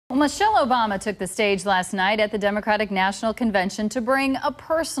Well, Michelle Obama took the stage last night at the Democratic National Convention to bring a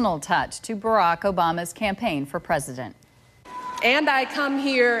personal touch to Barack Obama's campaign for president. And I come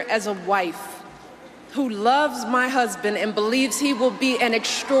here as a wife who loves my husband and believes he will be an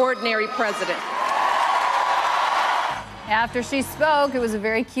extraordinary president. After she spoke, it was a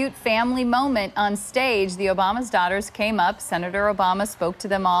very cute family moment on stage. The Obama's daughters came up. Senator Obama spoke to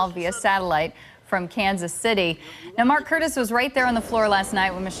them all via satellite from Kansas City. Now, Mark Curtis was right there on the floor last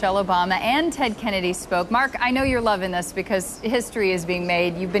night when Michelle Obama and Ted Kennedy spoke. Mark, I know you're loving this because history is being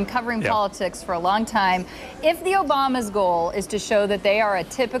made. You've been covering politics for a long time. If the Obama's goal is to show that they are a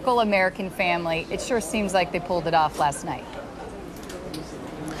typical American family, it sure seems like they pulled it off last night.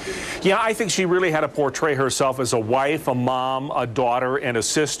 Yeah, I think she really had to portray herself as a wife, a mom, a daughter, and a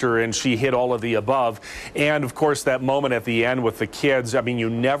sister, and she hit all of the above. And, of course, that moment at the end with the kids, I mean, you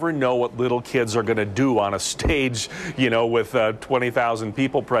never know what little kids are going to do on a stage, you know, with 20,000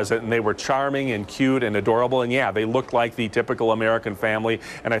 people present, and they were charming and cute and adorable, and, yeah, they looked like the typical American family,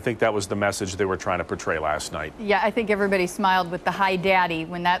 and I think that was the message they were trying to portray last night. Yeah, I think everybody smiled with the hi, Daddy,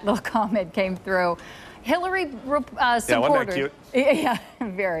 when that little comment came through. Hillary supporters. Yeah, wasn't that cute? Yeah,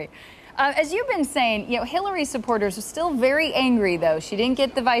 very. As you've been saying, you know, Hillary supporters are still very angry, though. She didn't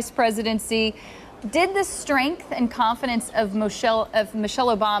get the vice presidency. Did the strength and confidence of Michelle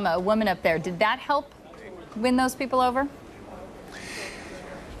Obama, a woman up there, did that help win those people over?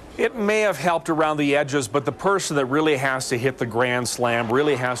 It may have helped around the edges, but the person that really has to hit the grand slam,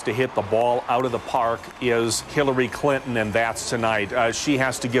 really has to hit the ball out of the park is Hillary Clinton, and that's tonight. She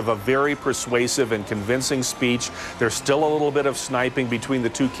has to give a very persuasive and convincing speech. There's still a little bit of sniping between the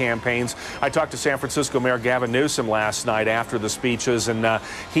two campaigns. I talked to San Francisco Mayor Gavin Newsom last night after the speeches, and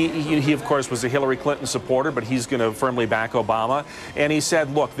he of course, was a Hillary Clinton supporter, but he's going to firmly back Obama. And he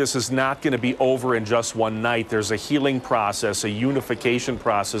said, look, this is not going to be over in just one night. There's a healing process, a unification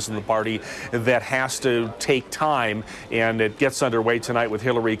process in the party that has to take time, and it gets underway tonight with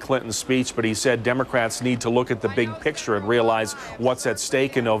Hillary Clinton's speech. But he said Democrats need to look at the big picture and realize what's at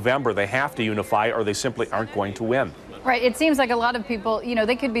stake in November. They have to unify or they simply aren't going to win. Right. It seems like a lot of people, you know,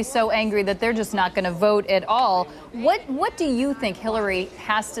 they could be so angry that they're just not going to vote at all. What do you think Hillary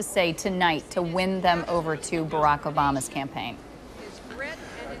has to say tonight to win them over to Barack Obama's campaign?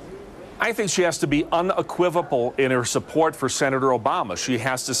 I think she has to be unequivocal in her support for Senator Obama. She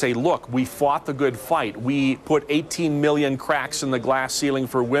has to say, look, we fought the good fight. We put 18 million cracks in the glass ceiling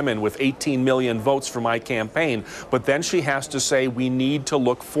for women with 18 million votes for my campaign. But then she has to say, we need to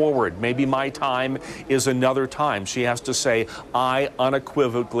look forward. Maybe my time is another time. She has to say, I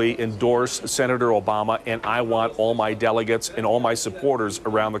unequivocally endorse Senator Obama, and I want all my delegates and all my supporters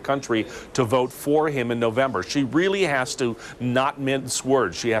around the country to vote for him in November. She really has to not mince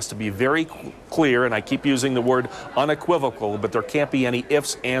words. She has to be very clear, and I keep using the word unequivocal, but there can't be any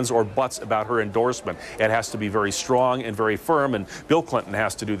ifs, ands, or buts about her endorsement. It has to be very strong and very firm, and Bill Clinton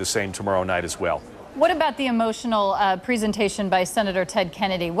has to do the same tomorrow night as well. What about the emotional presentation by Senator Ted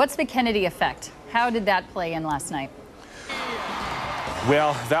Kennedy? What's the Kennedy effect? How did that play in last night?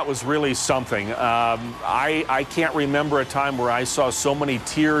 Well, that was really something. I can't remember a time where I saw so many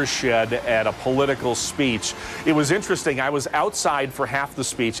tears shed at a political speech. It was interesting. I was outside for half the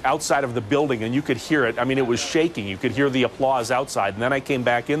speech, outside of the building, and you could hear it. I mean, it was shaking. You could hear the applause outside. And then I came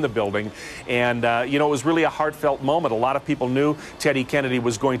back in the building, and, you know, it was really a heartfelt moment. A lot of people knew Teddy Kennedy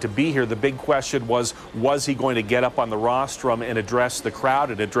was going to be here. The big question was he going to get up on the rostrum and address the crowd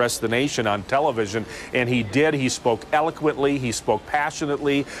and address the nation on television? And he did. He spoke eloquently. He spoke passionately.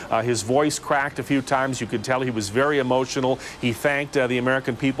 His voice cracked a few times. You could tell he was very emotional. He thanked the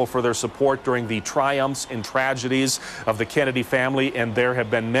American people for their support during the triumphs and tragedies of the Kennedy family, and there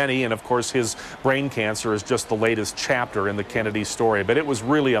have been many. And, of course, his brain cancer is just the latest chapter in the Kennedy story. But it was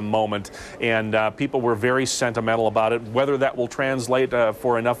really a moment, and people were very sentimental about it. Whether that will translate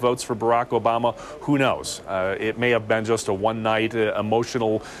for enough votes for Barack Obama, who knows? It may have been just a one-night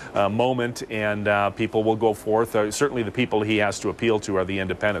emotional moment, and people will go forth. Certainly the people he has to appeal to are the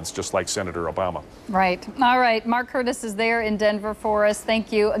independents, just like Senator Obama. Right. All right. Mark Curtis is there in Denver for us.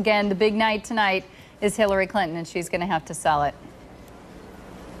 Thank you. Again, the big night tonight is Hillary Clinton, and she's going to have to sell it.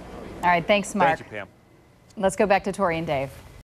 All right. Thanks, Mark. Thank you, Pam. Let's go back to Tori and Dave.